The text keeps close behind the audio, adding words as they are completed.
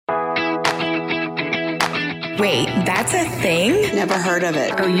Wait, that's a thing? Never heard of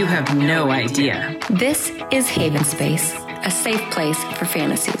it. Oh, you have no idea. This is Haven Space, a safe place for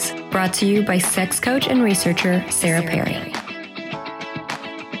fantasies. Brought to you by sex coach and researcher Sarah Perry.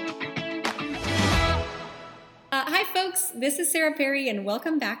 Hi, folks. This is Sarah Perry, and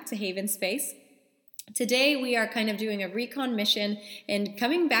welcome back to Haven Space. Today, we are kind of doing a recon mission and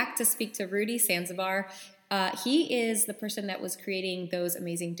coming back to speak to Rudy Zanzibar. He is the person that was creating those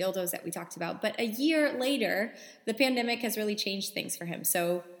amazing dildos that we talked about. But a year later, the pandemic has really changed things for him.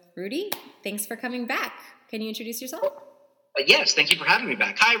 So, Rudy, thanks for coming back. Can you introduce yourself? Yes, thank you for having me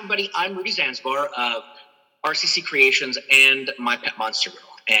back. Hi, everybody. I'm Rudy Zanzibar of RCC Creations and My Pet Monster Girl.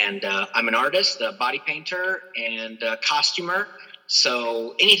 And I'm an artist, a body painter, and a costumer.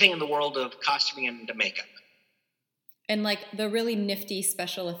 So anything in the world of costuming and makeup. And like the really nifty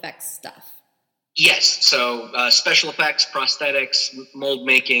special effects stuff. Yes. So special effects, prosthetics, mold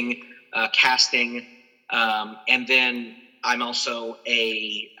making, casting. And then I'm also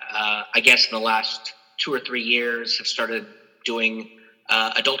I guess in the last 2 or 3 years have started doing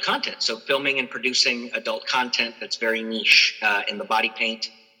adult content. So filming and producing adult content that's very niche in the body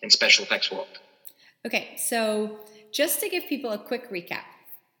paint and special effects world. Okay. So just to give people a quick recap,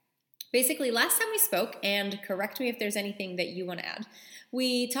 basically last time we spoke, and correct me if there's anything that you want to add,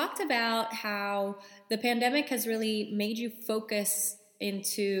 we talked about how the pandemic has really made you focus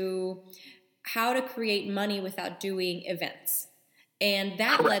into how to create money without doing events. And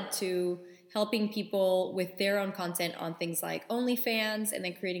that led to helping people with their own content on things like OnlyFans, and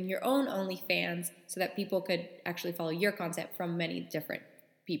then creating your own OnlyFans so that people could actually follow your content from many different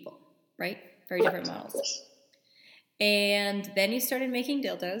people, right? Very different models. And then you started making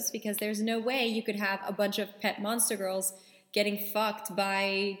dildos because there's no way you could have a bunch of pet monster girls getting fucked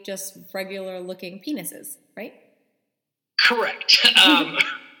by just regular looking penises, right? Correct.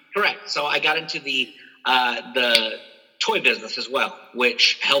 Correct. So I got into the toy business as well,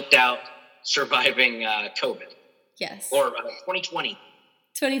 which helped out surviving COVID. Yes. Or 2020.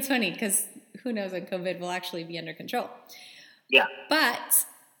 2020, because who knows when COVID will actually be under control. Yeah.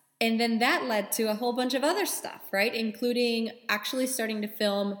 And then that led to a whole bunch of other stuff, right? Including actually starting to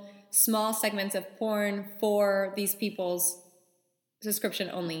film small segments of porn for these people's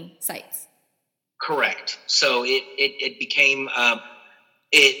subscription-only sites. Correct. So it became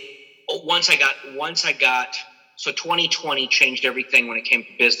once I got so 2020 changed everything when it came to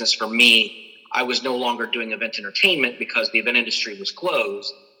business for me. I was no longer doing event entertainment because the event industry was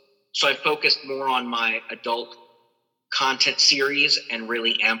closed. So I focused more on my adult content series and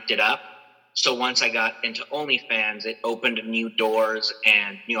really amped it up. So once I got into OnlyFans, it opened new doors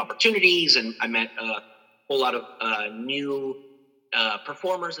and new opportunities, and I met a whole lot of new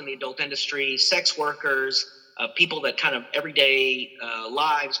performers in the adult industry, sex workers, people that kind of everyday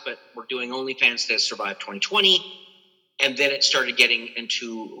lives, but were doing OnlyFans to survive 2020. And then it started getting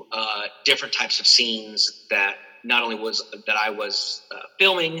into different types of scenes that not only I was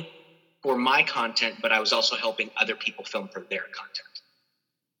filming for my content, but I was also helping other people film for their content.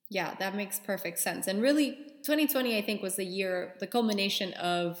 Yeah, that makes perfect sense. And really, 2020, I think, was the culmination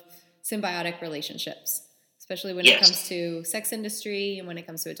of symbiotic relationships, especially when it comes to sex industry and when it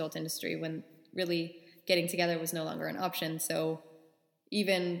comes to adult industry, when really getting together was no longer an option. So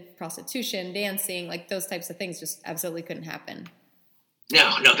even prostitution, dancing, like those types of things just absolutely couldn't happen.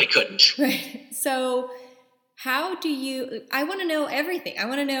 No, they couldn't. Right. So I want to know everything. I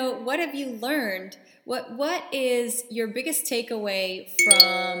want to know, what have you learned? What is your biggest takeaway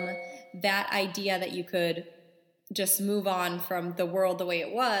from that idea that you could just move on from the world the way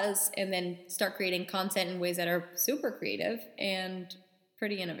it was and then start creating content in ways that are super creative and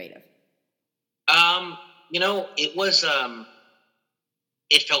pretty innovative?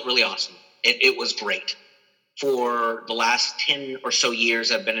 It felt really awesome. It was great. For the last 10 or so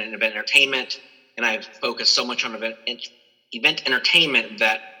years, I've been in event entertainment, and I've focused so much on event entertainment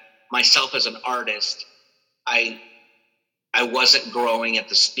that myself as an artist, I wasn't growing at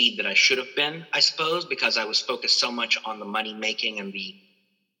the speed that I should have been, I suppose, because I was focused so much on the money making and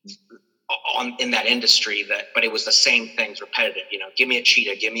in that industry but it was the same things, repetitive. Give me a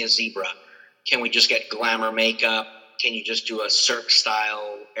cheetah, give me a zebra. Can we just get glamour makeup? Can you just do a Cirque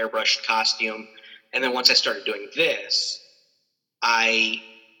style airbrushed costume? And then once I started doing this, I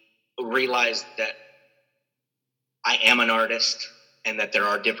realized that I am an artist and that there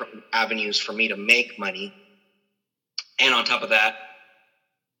are different avenues for me to make money. And on top of that,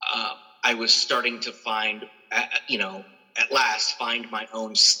 I was starting to find my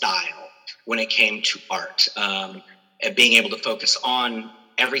own style when it came to art, and being able to focus on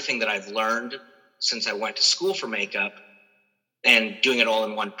everything that I've learned since I went to school for makeup and doing it all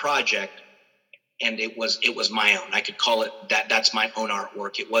in one project and it was my own. I could call it that. That's my own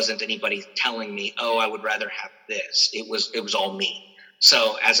artwork. It wasn't anybody telling me, oh, I would rather have this. It was all me.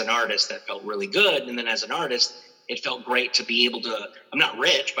 So as an artist, that felt really good. And then as an artist, it felt great to be able to, I'm not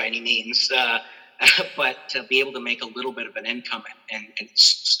rich by any means, but to be able to make a little bit of an income and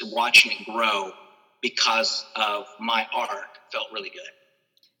watching it grow because of my art felt really good.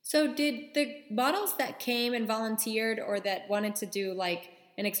 So did the models that came and volunteered or that wanted to do like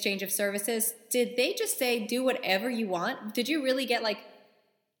an exchange of services, did they just say, do whatever you want? Did you really get like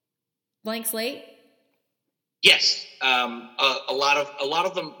blank slate? Yes. A lot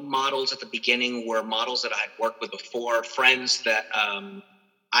of the models at the beginning were models that I had worked with before, friends that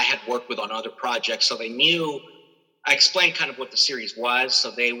I had worked with on other projects. So they knew, I explained kind of what the series was.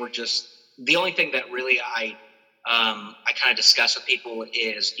 So they were just, the only thing that really I kind of discuss with people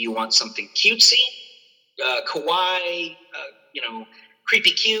is, do you want something cutesy, kawaii,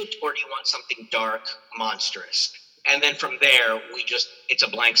 creepy cute, or do you want something dark, monstrous? And then from there, it's a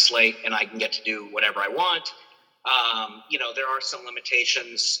blank slate and I can get to do whatever I want. There are some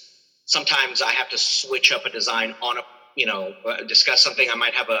limitations. Sometimes I have to switch up a design on discuss something. I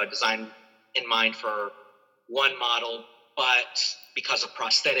might have a design in mind for one model, but because of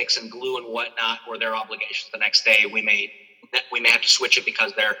prosthetics and glue and whatnot, or their obligations the next day, we may have to switch it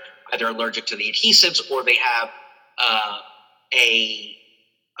because they're either allergic to the adhesives or they have a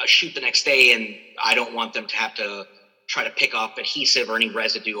shoot the next day, and I don't want them to have to try to pick off adhesive or any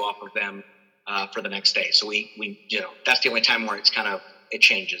residue off of them for the next day. So we that's the only time where it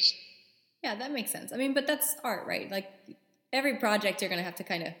changes. Yeah, that makes sense. I mean, but that's art, right? Like every project you're going to have to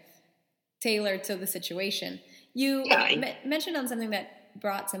kind of tailor to the situation. You mentioned on something that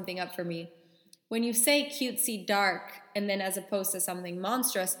brought something up for me. When you say cutesy dark and then as opposed to something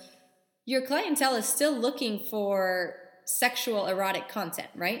monstrous, your clientele is still looking for sexual erotic content,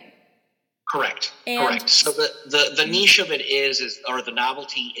 right? Correct. So the niche of it is or the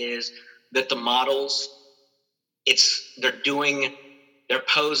novelty is that the models, they're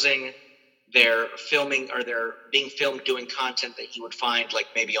posing, they're filming, or they're being filmed doing content that you would find like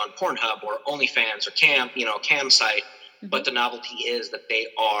maybe on Pornhub or OnlyFans or cam site. Mm-hmm. But the novelty is that they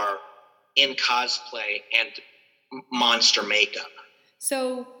are in cosplay and monster makeup.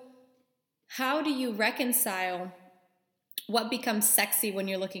 So how do you reconcile what becomes sexy when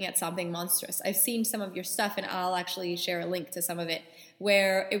you're looking at something monstrous? I've seen some of your stuff, and I'll actually share a link to some of it,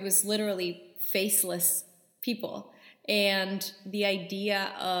 where it was literally faceless people. And the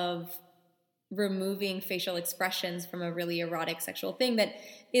idea of removing facial expressions from a really erotic sexual thing that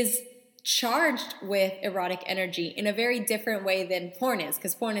is charged with erotic energy in a very different way than porn is,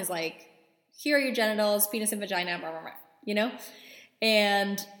 because porn is like, here are your genitals, penis and vagina, blah, blah, blah,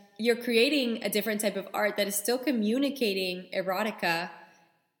 and you're creating a different type of art that is still communicating erotica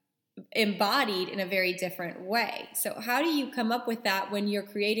embodied in a very different way. So how do you come up with that when you're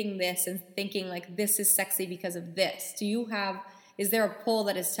creating this and thinking like, this is sexy because of this? Is there a pull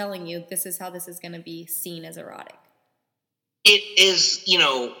that is telling you this is how this is going to be seen as erotic? It is,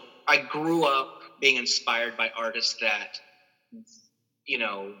 I grew up being inspired by artists that,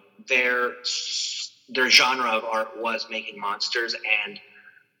 their genre of art was making monsters, and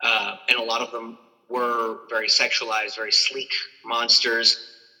a lot of them were very sexualized, very sleek monsters.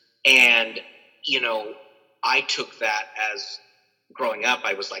 And, I took that as growing up.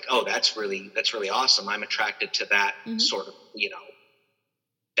 I was like, oh, that's really awesome. I'm attracted to that sort of,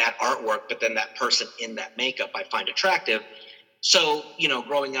 that artwork, but then that person in that makeup I find attractive. So,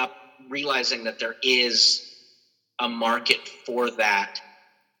 growing up, realizing that there is a market for that.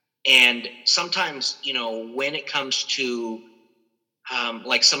 And sometimes, when it comes to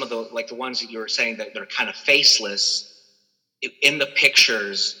like some of the ones that you were saying that they're kind of faceless, in the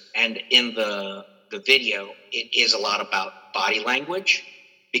pictures and in the video, it is a lot about body language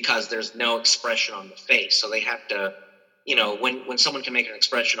because there's no expression on the face. So they have to, when someone can make an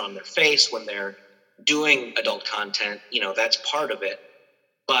expression on their face when they're doing adult content, that's part of it.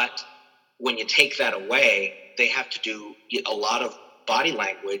 But when you take that away, they have to do a lot of body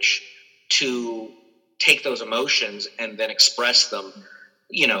language to take those emotions and then express them,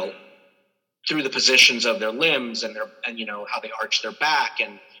 through the positions of their limbs and how they arch their back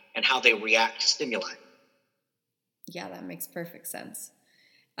and how they react to stimuli. Yeah, that makes perfect sense.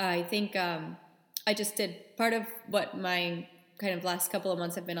 I think I just did part of what my kind of last couple of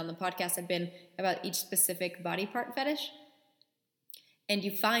months have been on the podcast have been about each specific body part fetish. And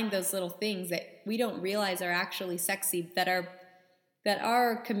you find those little things that we don't realize are actually sexy that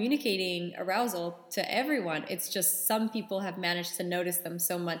are communicating arousal to everyone. It's just some people have managed to notice them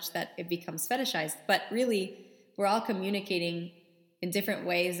so much that it becomes fetishized. But really, we're all communicating in different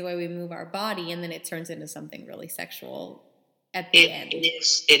ways, the way we move our body, and then it turns into something really sexual at the end.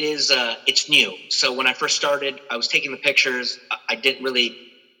 It's new. So when I first started, I was taking the pictures. I didn't really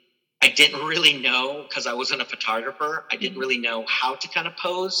know, because I wasn't a photographer. I didn't really know how to kind of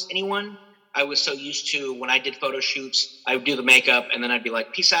pose anyone. I was so used to, when I did photo shoots, I would do the makeup and then I'd be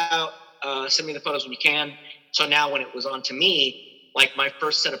like, peace out, send me the photos when you can. So now when it was on to me, like my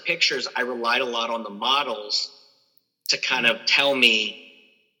first set of pictures, I relied a lot on the models to kind of tell me.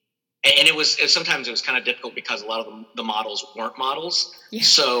 And sometimes it was kind of difficult because a lot of the models weren't models. Yeah.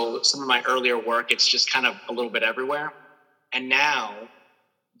 So some of my earlier work, it's just kind of a little bit everywhere. And now,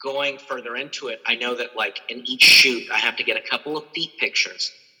 going further into it, I know that like in each shoot, I have to get a couple of feet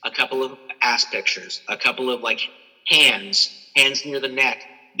pictures, a couple of ass pictures, a couple of like hands near the neck,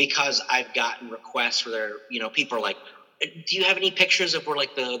 because I've gotten requests where people are like, do you have any pictures of where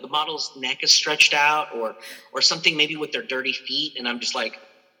like the model's neck is stretched out or something, maybe with their dirty feet? And I'm just like,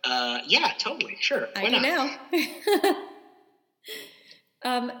 yeah, totally. Sure. Why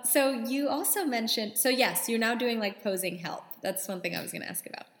not? So you also mentioned, yes, you're now doing like posing help. That's one thing I was going to ask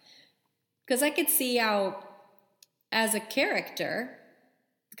about. Because I could see how, as a character,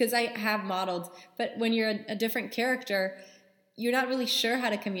 because I have modeled, but when you're a different character, you're not really sure how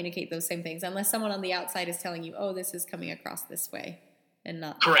to communicate those same things unless someone on the outside is telling you, oh, this is coming across this way and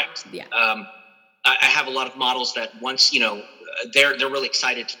not. Correct. Yeah. I have a lot of models that once, they're really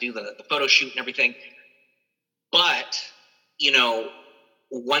excited to do the photo shoot and everything. But,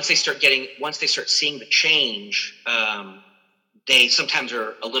 once they start seeing the change, they sometimes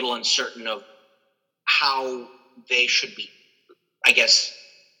are a little uncertain of how they should be, I guess,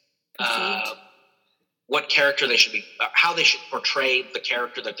 what character they should be, how they should portray the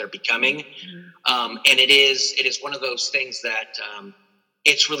character that they're becoming. Mm-hmm. And it is one of those things that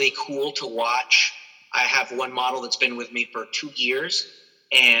it's really cool to watch. I have one model that's been with me for 2 years,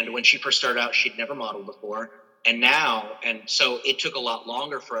 and when she first started out, she'd never modeled before. And so it took a lot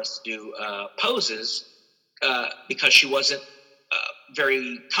longer for us to do poses because she wasn't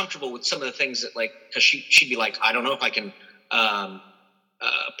very comfortable with some of the things that, like, because she'd be like, I don't know if I can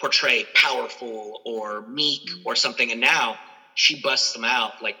portray powerful or meek or something. And now she busts them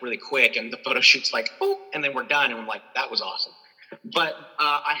out like really quick, and the photo shoot's like, oh, and then we're done. And I'm like, that was awesome. But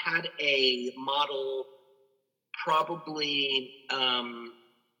I had a model probably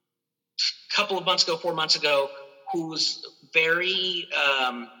couple of months ago, 4 months ago, who's very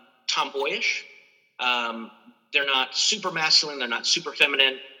tomboyish. They're not super masculine. They're not super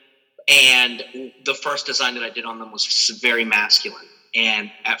feminine. And the first design that I did on them was very masculine.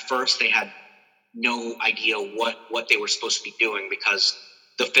 And at first they had no idea what they were supposed to be doing because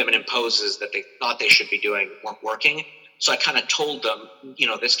the feminine poses that they thought they should be doing weren't working. So I kind of told them,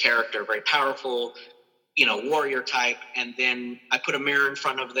 this character, very powerful, warrior type. And then I put a mirror in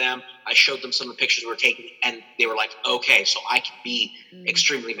front of them. I showed them some of the pictures we were taking, and they were like, okay, so I can be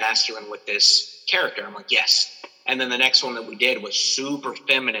extremely masculine with this character. I'm like, yes. And then the next one that we did was super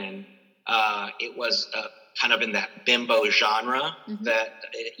feminine. It was kind of in that bimbo genre that,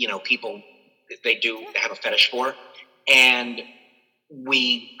 people, they have a fetish for. And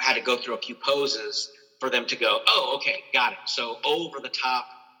we had to go through a few poses for them to go, oh, okay, got it. So over the top,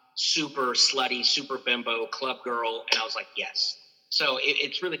 super slutty, super bimbo, club girl. And I was like, yes. So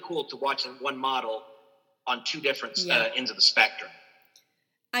it's really cool to watch one model on two different ends of the spectrum.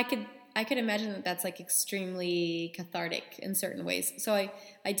 I could imagine that that's like extremely cathartic in certain ways. So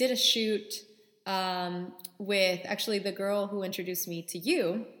I did a shoot with actually the girl who introduced me to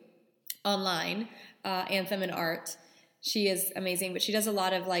you online, Anthem and Art. She is amazing, but she does a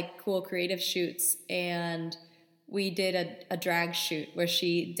lot of like cool creative shoots, and we did a drag shoot where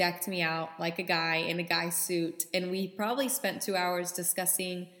she decked me out like a guy in a guy suit, and we probably spent 2 hours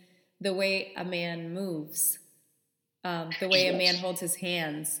discussing the way a man moves, the way a man holds his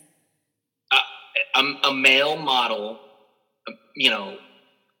hands. A male model,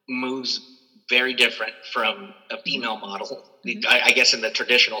 moves very different from a female model, I guess in the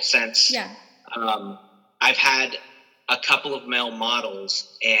traditional sense. Yeah. I've had a couple of male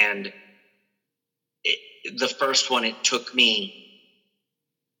models, and the first one, it took me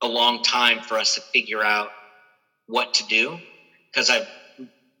a long time for us to figure out what to do, because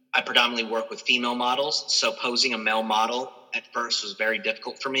I predominantly work with female models, so posing a male model at first was very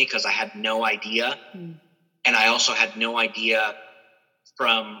difficult for me because I had no idea. And I also had no idea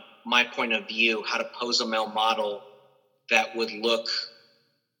from my point of view how to pose a male model that would look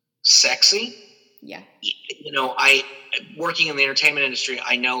sexy. Yeah. I working in the entertainment industry,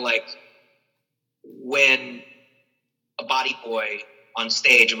 I know like when a body boy on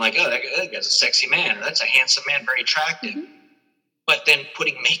stage, I'm like, oh, that guy's a sexy man, or that's a handsome man, very attractive. but then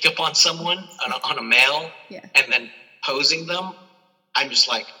putting makeup on someone, on a male, Yeah. and then posing them, I'm just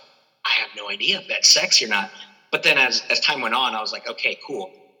like, I have no idea if that's sexy or not. But then as time went on, I was like, okay,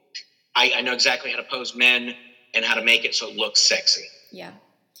 cool. I know exactly how to pose men and how to make it so it looks sexy. Yeah.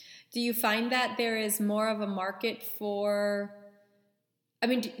 Do you find that there is more of a market for, I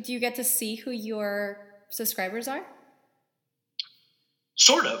mean, do you get to see who your subscribers are?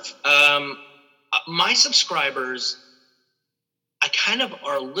 Sort of. My subscribers, I kind of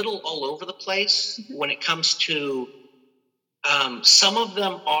are a little all over the place when it comes to, some of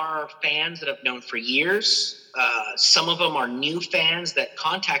them are fans that I've known for years. Some of them are new fans that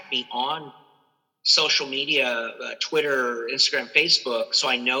contact me on social media, Twitter, Instagram, Facebook, so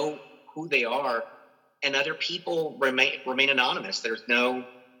I know who they are. And other people remain anonymous. There's no,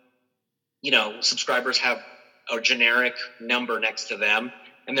 subscribers have a generic number next to them,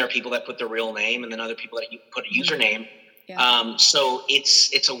 and there are people that put their real name, and then other people that put a username. Yeah. So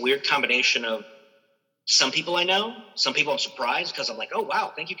it's a weird combination of some people I know, some people I'm surprised because I'm like, oh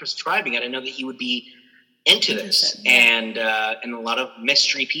wow, thank you for subscribing. I didn't know that you would be into this, Yeah. and a lot of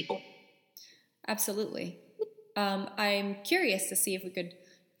mystery people. Absolutely. I'm curious to see if we could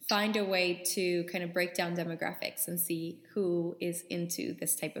find a way to kind of break down demographics and see who is into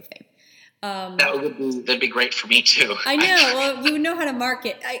this type of thing. That'd be great for me too. I know. Well, you know how to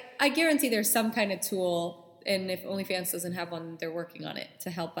market. I guarantee there's some kind of tool, and if OnlyFans doesn't have one, they're working on it to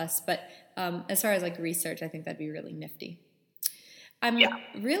help us. But as far as like research, I think that'd be really nifty. I'm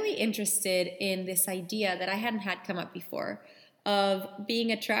really interested in this idea that I hadn't had come up before of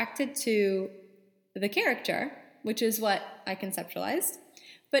being attracted to the character, which is what I conceptualized,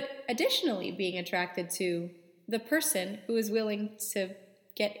 but additionally being attracted to the person who is willing to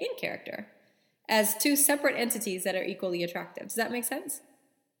get in character as two separate entities that are equally attractive. Does that make sense?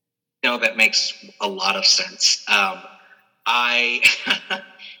 No, that makes a lot of sense.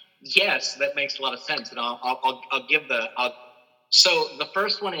 Yes, that makes a lot of sense. And I'll give so the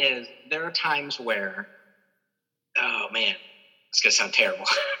first one is there are times where, oh man, it's going to sound terrible.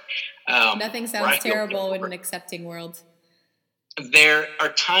 Nothing sounds terrible in an accepting world. There are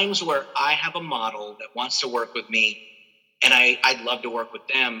times where I have a model that wants to work with me, and I'd love to work with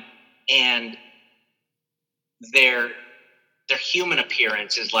them, and their human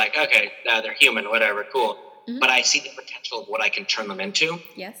appearance is like, okay, they're human, whatever, cool. Mm-hmm. But I see the potential of what I can turn them into.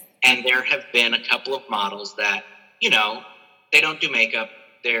 Yes. And there have been a couple of models that, they don't do makeup.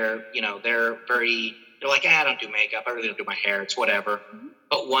 They're like, I don't do makeup. I really don't do my hair. It's whatever. Mm-hmm.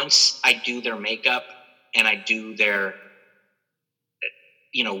 But once I do their makeup and I do their,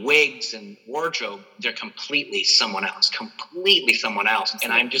 wigs and wardrobe, they're completely someone else. Absolutely.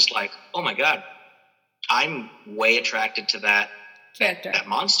 And I'm just like, oh my God, I'm way attracted to that character, that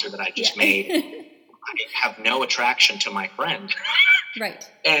monster that I just made. I have no attraction to my friend. Right.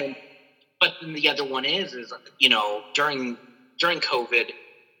 But then the other one is during COVID,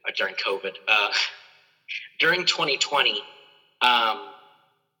 during 2020,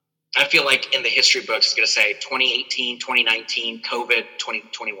 I feel like in the history books, it's going to say 2018, 2019, COVID,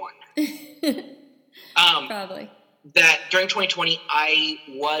 2021. Probably. That during 2020, I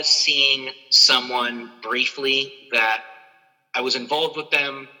was seeing someone briefly that I was involved with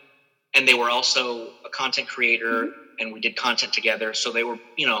them, and they were also a content creator, mm-hmm. and we did content together. So they were,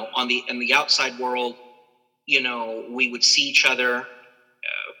 in the outside world, we would see each other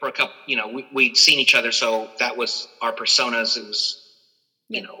for a couple, we'd seen each other. So that was our personas. It was,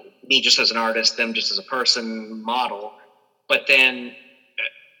 me just as an artist, them just as a person, model. But then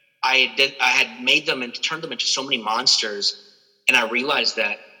I had made them and turned them into so many monsters, and I realized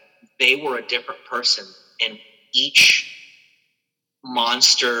that they were a different person in each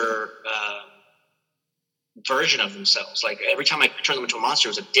monster version of themselves. Like every time I turned them into a monster,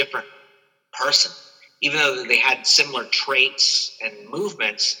 it was a different person. Even though they had similar traits and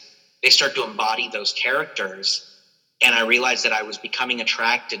movements, they started to embody those characters. And I realized that I was becoming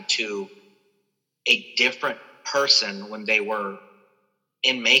attracted to a different person when they were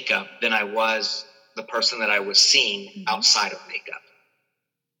in makeup than I was the person that I was seeing mm-hmm. outside of makeup.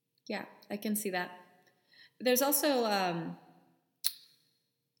 Yeah, I can see that. There's also,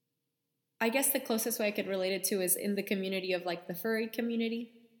 I guess the closest way I could relate it to is in the community of like the furry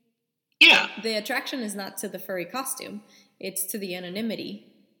community. Yeah. The attraction is not to the furry costume. It's to the anonymity,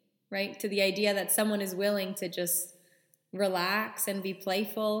 right? To the idea that someone is willing to just relax and be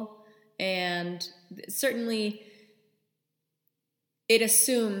playful. And certainly it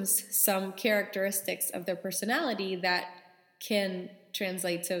assumes some characteristics of their personality that can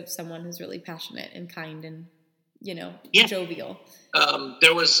translate to someone who's really passionate and kind and, jovial.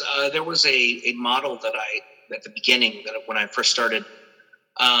 There was a model that I at the beginning, that when I first started,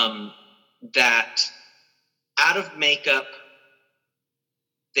 that out of makeup,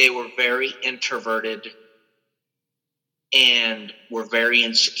 they were very introverted and were very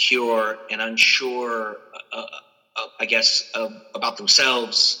insecure and unsure, I guess, about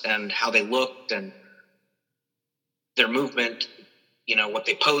themselves and how they looked and their movement, what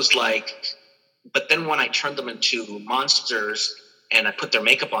they posed like. But then when I turned them into monsters and I put their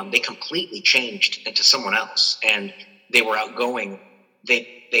makeup on, they completely changed into someone else, and they were outgoing.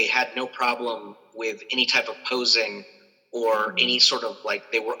 They had no problem with any type of posing or any sort of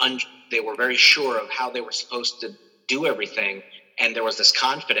they were very sure of how they were supposed to do everything, and there was this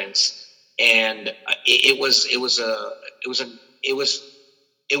confidence, and it was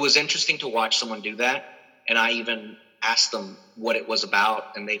interesting to watch someone do that. And I even asked them what it was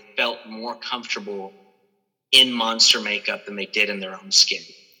about, and they felt more comfortable in monster makeup than they did in their own skin.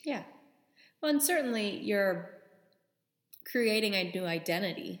 Yeah. Well, and certainly you're creating a new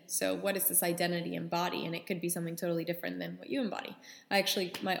identity. So what does this identity embody? And it could be something totally different than what you embody.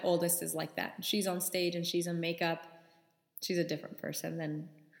 My oldest is like that. She's on stage and she's in makeup. She's a different person than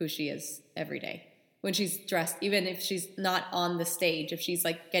who she is every day. When she's dressed, even if she's not on the stage, if she's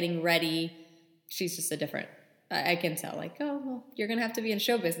getting ready, she's just a different, I can tell oh, well, you're going to have to be in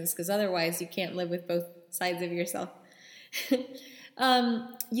show business because otherwise you can't live with both sides of yourself.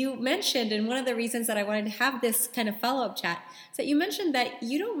 You mentioned, and one of the reasons that I wanted to have this kind of follow-up chat is that you mentioned that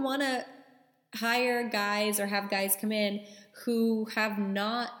you don't want to hire guys or have guys come in who have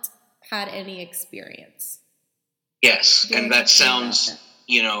not had any experience. Yes, and that sounds,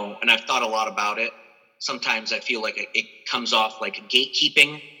 and I've thought a lot about it. Sometimes I feel like it comes off like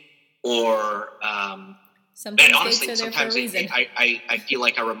gatekeeping, or sometimes honestly, gates are there sometimes for a reason. I feel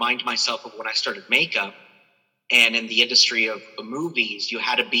like I remind myself of when I started makeup. And in the industry of movies, you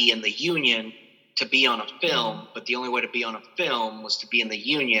had to be in the union to be on a film, but the only way to be on a film was to be in the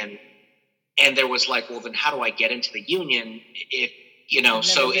union. And there was well, then how do I get into the union?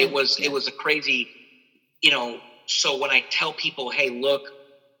 So it was a crazy, so when I tell people, hey, look,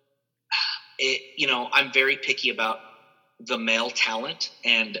 I'm very picky about the male talent.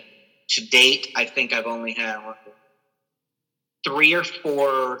 And to date, I think I've only had three or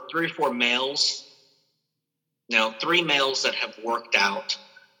four males. No, 3 males that have worked out,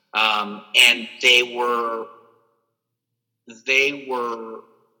 and they were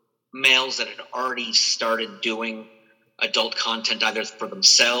males that had already started doing adult content either for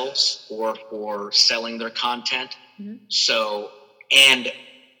themselves or for selling their content. Mm-hmm. So, and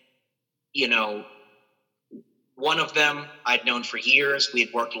one of them I'd known for years. We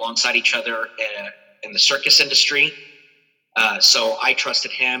had worked alongside each other in the circus industry, so I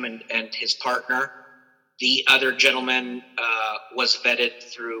trusted him and his partner. The other gentleman was vetted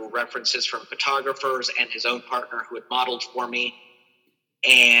through references from photographers and his own partner who had modeled for me.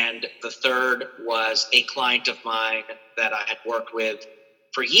 And the third was a client of mine that I had worked with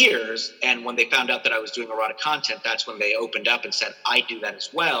for years. And when they found out that I was doing erotic content, that's when they opened up and said, I do that as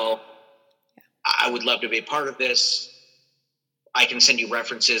well. I would love to be a part of this. I can send you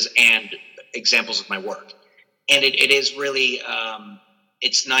references and examples of my work. And it is really...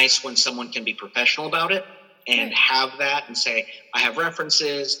 it's nice when someone can be professional about it and have that and say, I have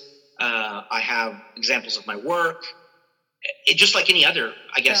references, I have examples of my work. Just like any other,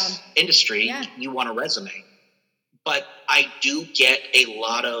 I guess, industry, you want a resume. But I do get a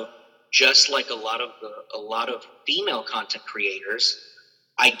lot of, just like a lot of female content creators,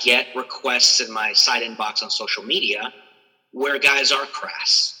 I get requests in my side inbox on social media where guys are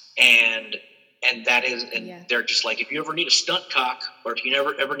crass. And that is, they're just if you ever need a stunt cock, or if you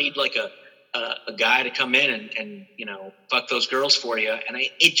ever need a guy to come in and fuck those girls for you, and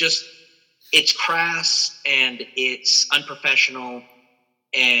it's crass and it's unprofessional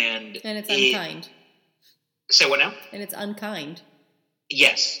and it's unkind. Say what now? And it's unkind.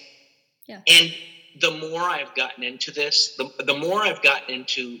 Yes. Yeah. And the more I've gotten into this, the more I've gotten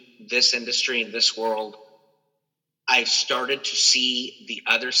into this industry and this world, I've started to see the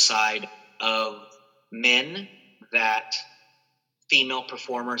other side of men that female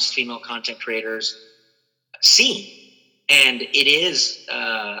performers, female content creators see. And it is,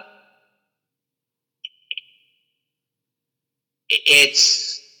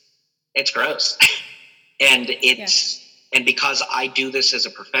 it's gross. And and because I do this as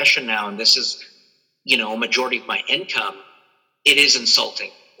a profession now, and this is, a majority of my income, it is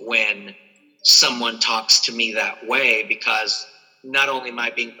insulting when someone talks to me that way, because not only am I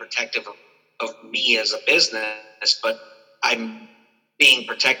being protective of me as a business, but I'm being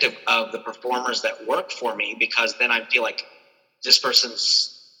protective of the performers that work for me, because then I feel like this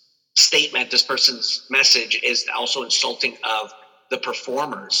person's statement, this person's message is also insulting of the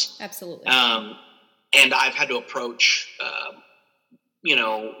performers. Absolutely. And I've had to approach,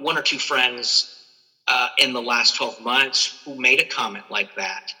 one or two friends in the last 12 months who made a comment like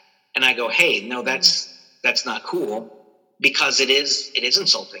that. And I go, hey, no, that's not cool, because it is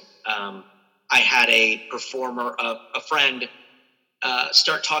insulting. I had a performer, a friend,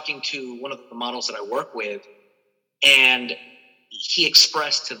 start talking to one of the models that I work with, and he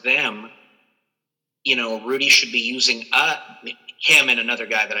expressed to them, Rudy should be using him and another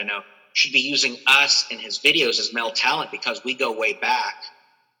guy that I know should be using us in his videos as male talent because we go way back,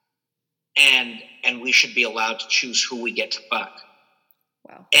 and we should be allowed to choose who we get to fuck.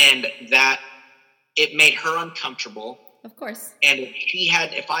 Wow. And that it made her uncomfortable. Of course. And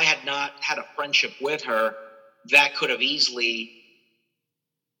if I had not had a friendship with her, that could have easily,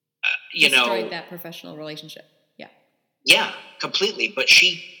 destroyed that professional relationship. Yeah. Yeah, completely. But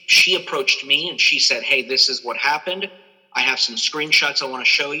she approached me and she said, hey, this is what happened. I have some screenshots I want to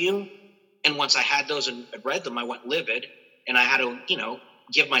show you. And once I had those and read them, I went livid, and I had to,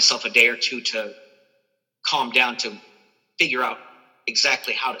 give myself a day or two to calm down, to figure out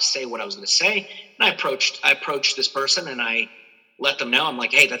exactly how to say what I was going to say. And I approached this person, and I let them know, I'm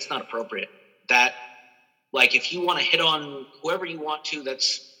like, hey, that's not appropriate. That, like, if you want to hit on whoever you want to,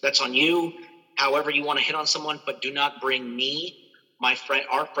 that's on you. However you want to hit on someone, but do not bring me, my friend,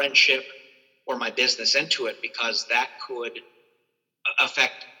 our friendship, or my business into it, because that could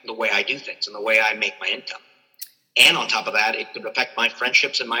affect the way I do things and the way I make my income. And on top of that, it could affect my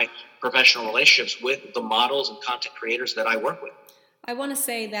friendships and my professional relationships with the models and content creators that I work with. I want to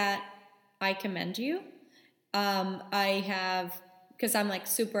say that I commend you. I have, because I'm like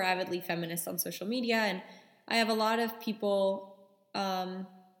super avidly feminist on social media, and I have a lot of people, I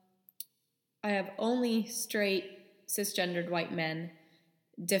have only straight cisgendered white men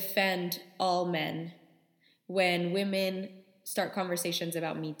defend all men when women start conversations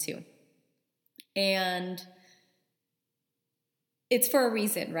about Me Too. And it's for a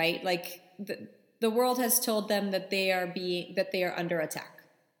reason, right? Like the world has told them that they are under attack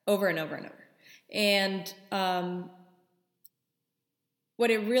over and over and over. And what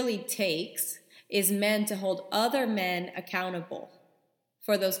it really takes is men to hold other men accountable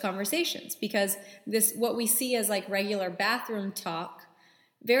for those conversations, because what we see as like regular bathroom talk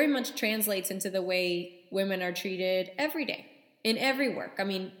very much translates into the way women are treated every day in every work. I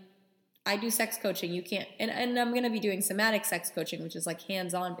mean, I do sex coaching. You can't, and I'm going to be doing somatic sex coaching, which is like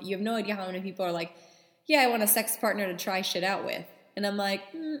hands-on, but you have no idea how many people are like, yeah, I want a sex partner to try shit out with. And I'm like,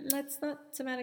 that's not somatic